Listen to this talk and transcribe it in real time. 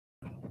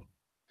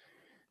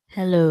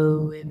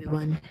Hello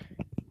everyone.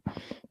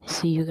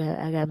 See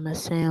I got my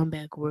sound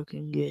back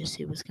working. Yes,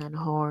 it was kinda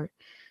hard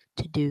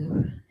to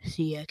do.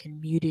 See I can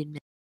mute it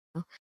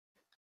now.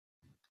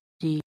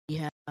 See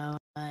how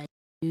I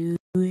do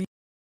it.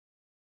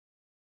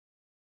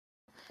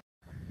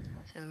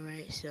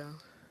 Alright, so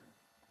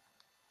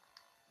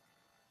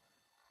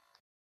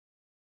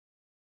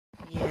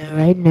yeah,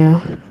 right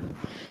now,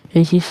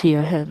 as you see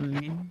I have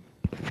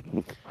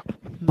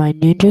my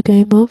ninja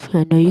game up.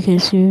 I know you can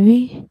see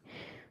me,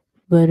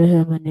 but I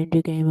have my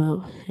ninja game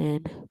up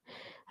and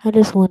I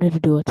just wanted to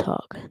do a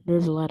talk.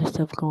 There's a lot of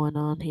stuff going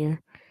on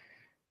here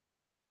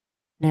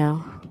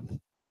now.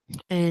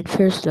 And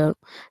first up,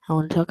 I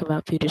want to talk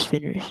about fidget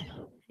spinners.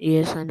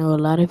 Yes, I know a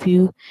lot of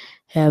you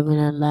have, and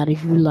a lot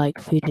of you like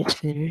fidget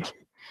spinners.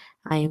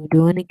 I am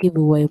doing a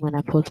giveaway when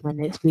I post my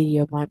next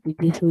video. It might be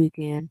this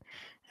weekend.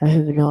 I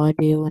have no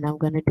idea when I'm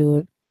gonna do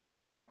it.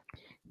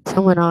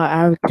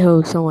 I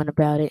told someone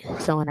about it.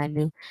 Someone I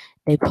knew.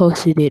 They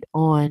posted it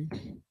on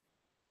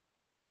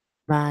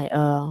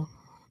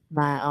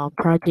my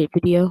project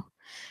video.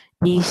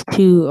 These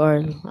two are.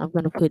 I'm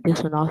gonna put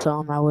this one also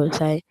on my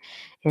website.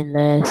 And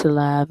last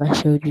live, I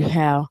showed you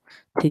how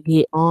to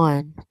get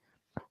on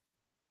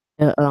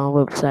the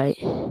website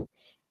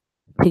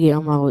to get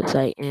on my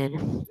website.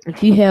 And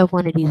if you have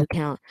one of these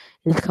accounts,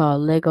 it's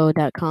called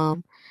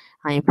Lego.com.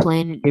 I am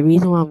playing it. The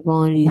reason why I'm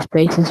going to these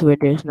spaces where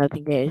there's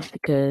nothing there is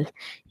because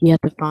you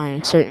have to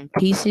find certain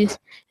pieces,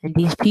 and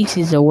these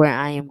pieces are where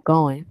I am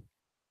going.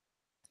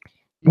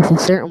 There's a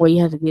certain way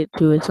you have to get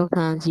to it.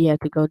 Sometimes you have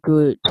to go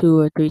through it 2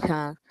 or 3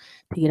 times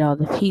to get all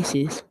the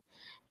pieces.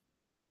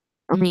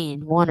 I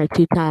mean, 1 or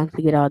 2 times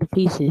to get all the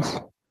pieces,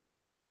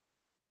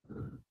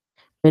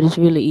 but it's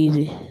really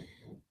easy.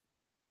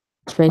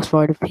 Space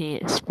bar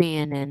to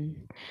spin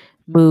and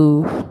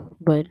move.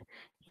 But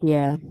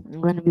yeah,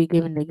 I'm gonna be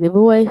giving the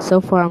giveaway. So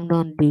far, I'm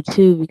gonna do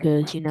two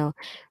because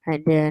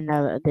right there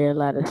now there are a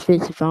lot of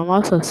expensive. I'm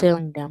also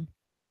selling them,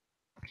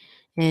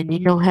 and you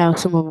know how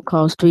some of them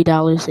cost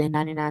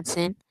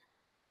 $3.99.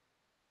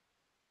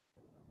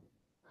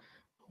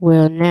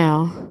 Well,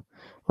 now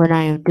what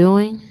I am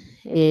doing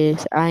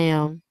is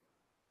uh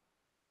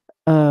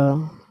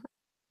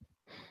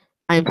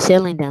I'm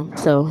selling them.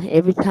 So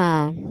every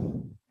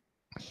time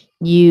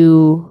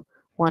you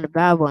want to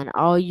buy one,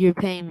 all you're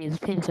paying me is a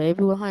penny. So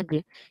every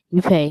 100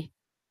 you pay.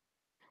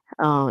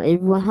 Every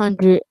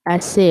 100 I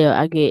sell,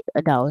 I get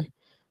 $1.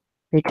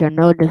 Which I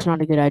know that's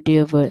not a good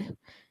idea, but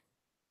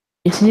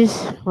it's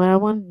just what I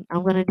want.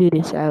 I'm gonna do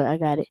this. I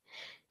got it,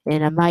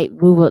 and I might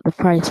move up the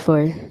price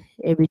for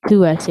every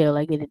two I sell.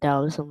 I get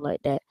 $1, something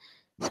like that.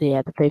 So you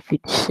have to pay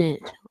 50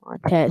 cents on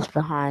tax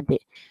behind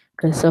it,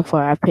 because so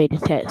far I paid the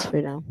tax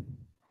for them,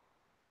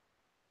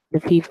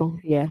 the people.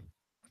 Yeah,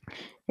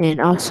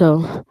 and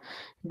also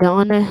the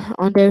on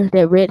there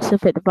that red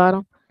stuff at the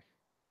bottom.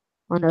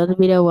 On the other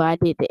video where I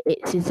did the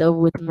X's over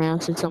with the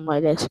mouse or something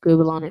like that,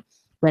 scribble on it.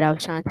 But I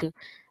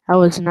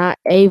was not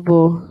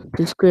able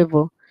to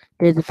scribble.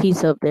 There's a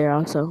piece up there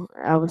also.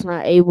 I was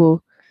not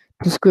able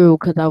to scribble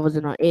because I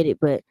wasn't on edit,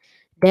 but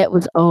that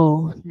was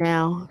all.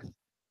 Now,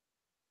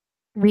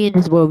 me and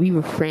this boy, we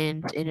were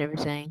friends and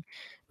everything,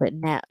 but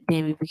now,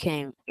 then we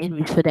became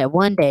enemies for that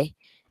one day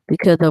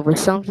because over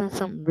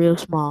something real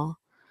small.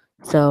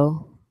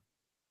 So,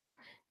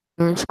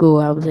 during school,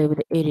 I was able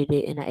to edit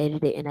it, and I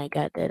edited it, and I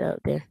got that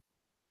up there.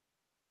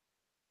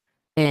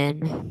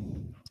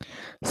 And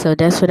so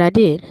that's what I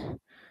did.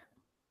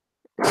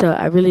 So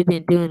I really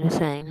didn't do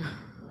anything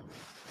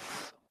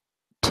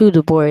to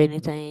the board or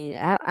anything.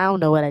 I don't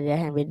know what I did. I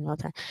haven't been in no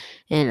time.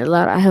 And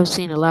I have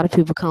seen a lot of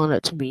people coming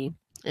up to me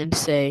and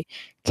say,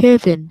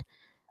 Kevin,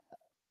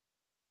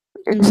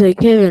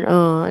 Kevin,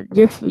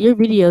 your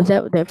videos,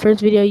 that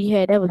first video you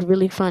had, that was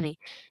really funny.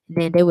 And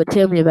then they would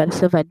tell me about the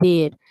stuff I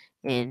did,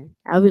 and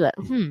I'll be like,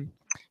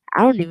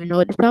 I don't even know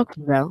what they're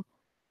talking about.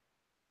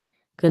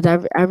 Because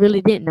I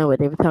really didn't know what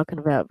they were talking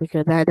about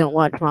because I don't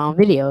watch my own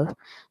videos.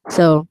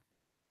 So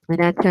when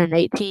I turn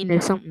 18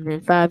 or something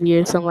in 5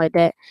 years, something like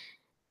that,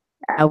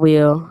 I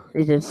will.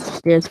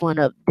 There's one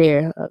up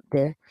there.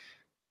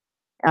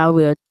 I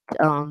will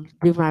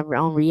do my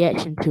own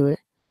reaction to it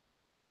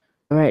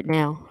right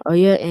now. Oh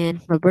yeah,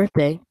 and my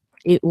birthday,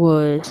 it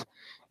was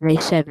May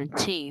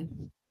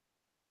 17th.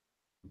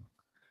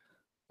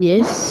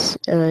 Yes,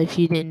 if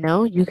you didn't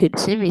know, you could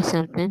send me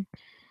something,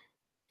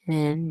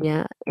 and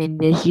yeah,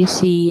 and as you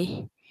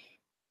see,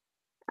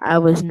 I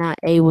was not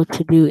able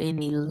to do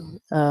any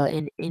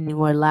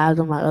more lives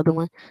on my other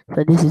one,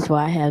 so this is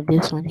why I have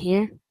this one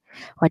here.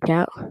 Watch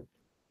out.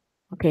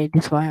 Okay,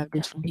 this is why I have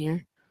this one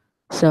here.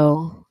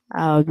 So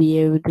I'll be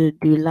able to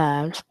do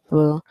lives.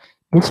 Well,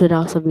 this would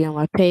also be on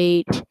my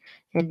page,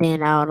 and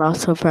then I would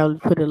also probably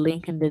put a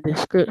link in the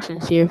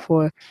descriptions here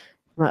for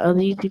my other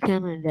YouTube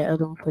channel and the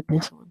other one for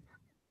this one.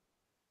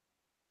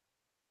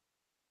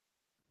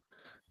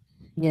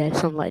 Yeah,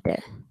 something like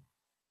that.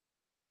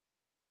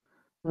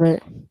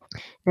 But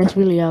that's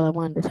really all I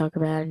wanted to talk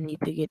about. I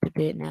need to get to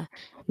bed now.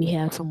 We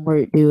have some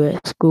work due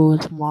at school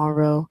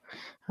tomorrow,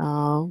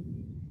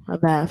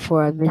 about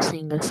for our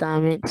missing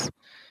assignments,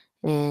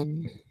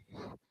 and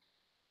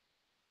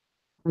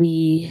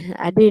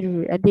I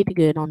did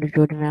good on the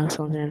Jordan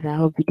milestones, and I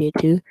hope you did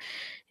too.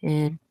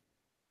 And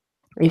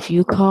if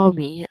you call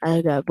me,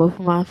 I got both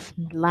of my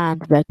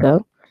lines back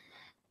up.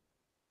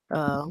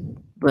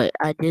 But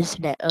I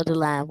just that other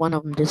line, one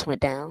of them just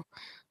went down.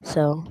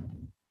 So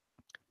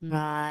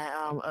my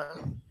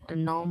the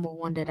normal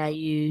one that I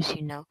use,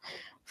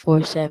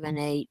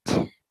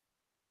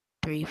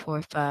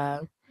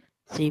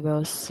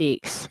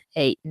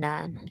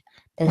 478-345-0689.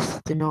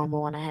 That's the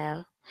normal one I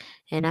have.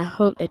 And I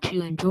hope that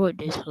you enjoyed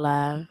this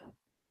live.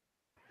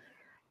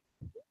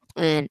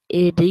 And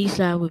these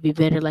live would be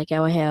better like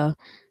I would have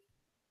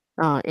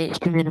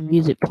instrumental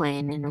music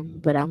playing in them.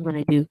 But I'm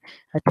gonna do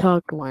a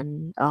talk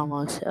one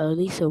almost at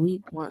least a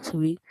week, once a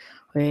week,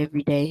 or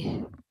every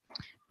day.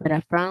 But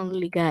I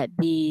finally got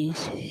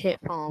these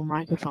headphone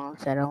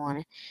microphones that I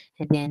wanted,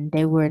 and then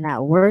they were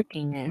not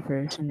working at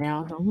first. And then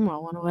I was like, I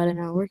wonder why they're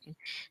not working.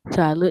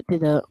 So I looked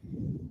it up,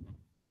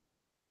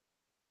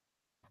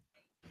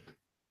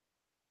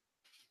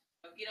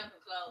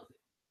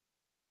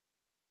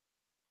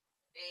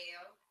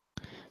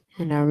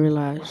 and I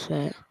realized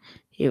that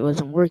it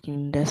wasn't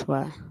working. That's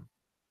why.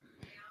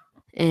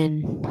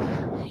 And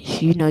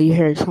you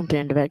heard something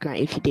in the background.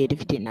 If you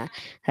did not,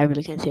 I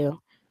really can't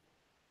tell.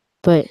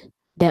 But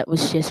that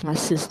was just my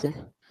sister.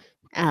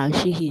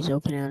 She's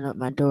opening up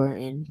my door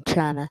and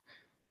trying to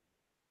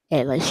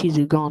act like she's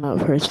a grown up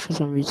person for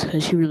some reason,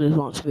 because she really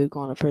wants to be a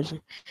grown up person.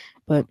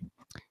 But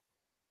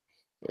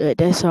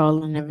that's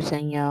all and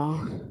everything,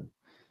 y'all.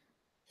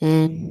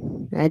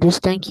 And I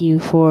just thank you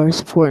for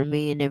supporting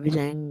me and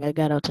everything. I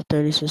got up to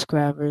 30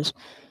 subscribers,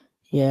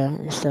 yeah,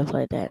 and stuff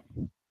like that.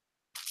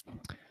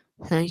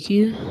 Thank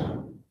you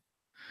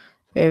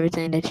for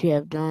everything that you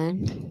have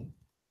done.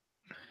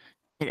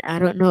 And I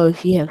don't know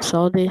if you have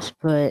saw this,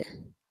 but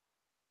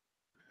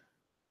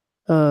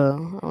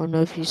I don't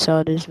know if you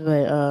saw this,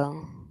 but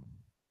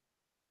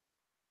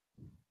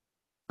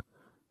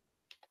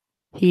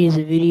here's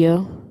a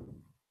video.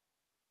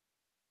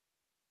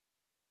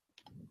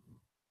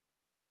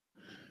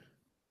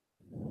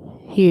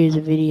 Here's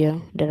a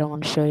video that I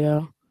want to show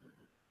y'all.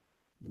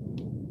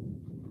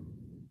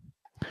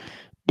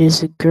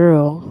 There's a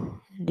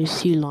girl, this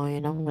sea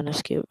lion. I'm gonna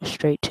skip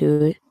straight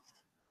to it.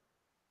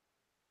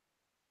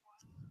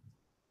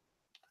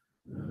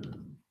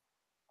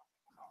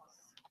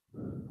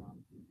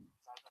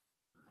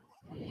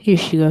 Here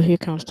she go. Here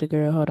comes the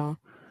girl. Hold on.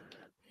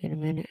 Wait a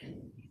minute.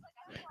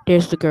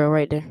 There's the girl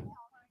right there.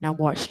 Now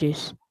watch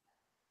this.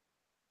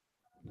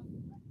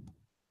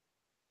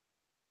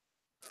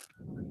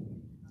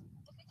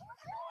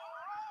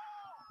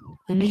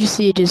 And did you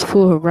see it just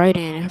pull her right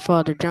in? Her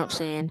father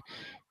jumps in,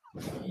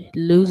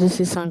 loses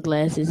his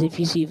sunglasses if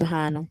you see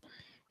behind him,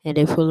 and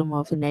they pull him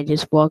off and they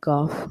just walk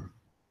off.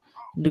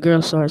 The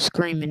girl starts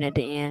screaming at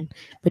the end.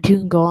 But you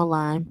can go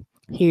online.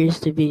 Here's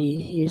the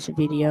video. Here's the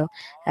video.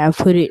 I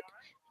put it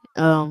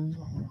on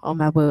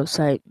my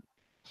website.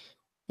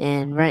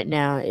 And right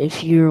now,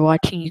 if you're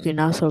watching, you can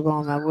also go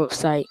on my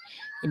website,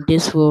 and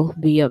this will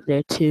be up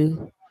there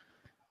too.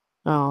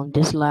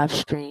 This live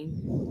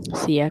stream.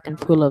 See, I can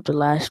pull up the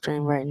live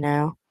stream right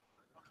now.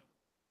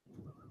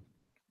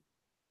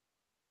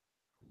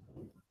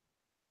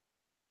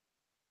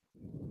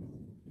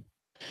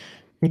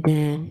 And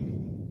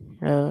then,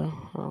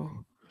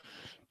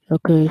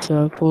 okay, so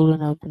I'm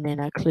pulling up, and then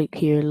I click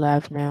here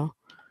live now.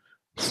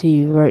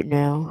 See right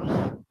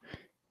now.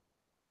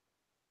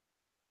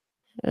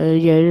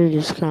 Yeah, it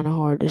is kind of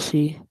hard to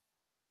see.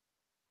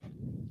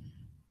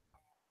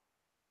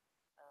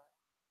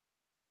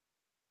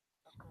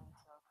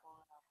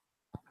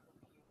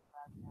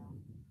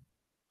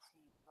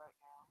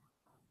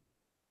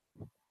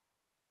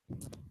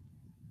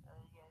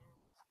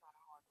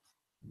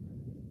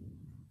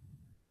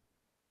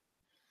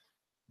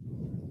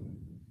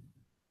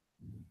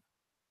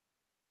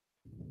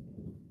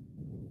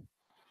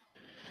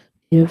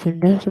 Yep,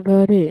 and that's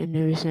about it and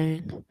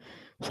everything.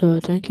 So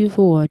thank you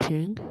for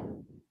watching.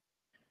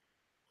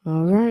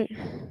 Alright,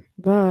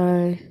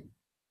 bye.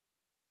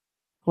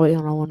 Wait, hold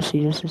on, I want to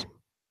see this.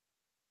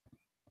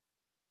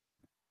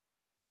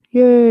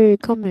 Yay,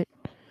 comment.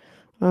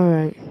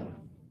 Alright,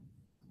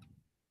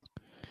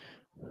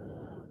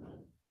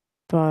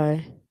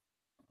 bye.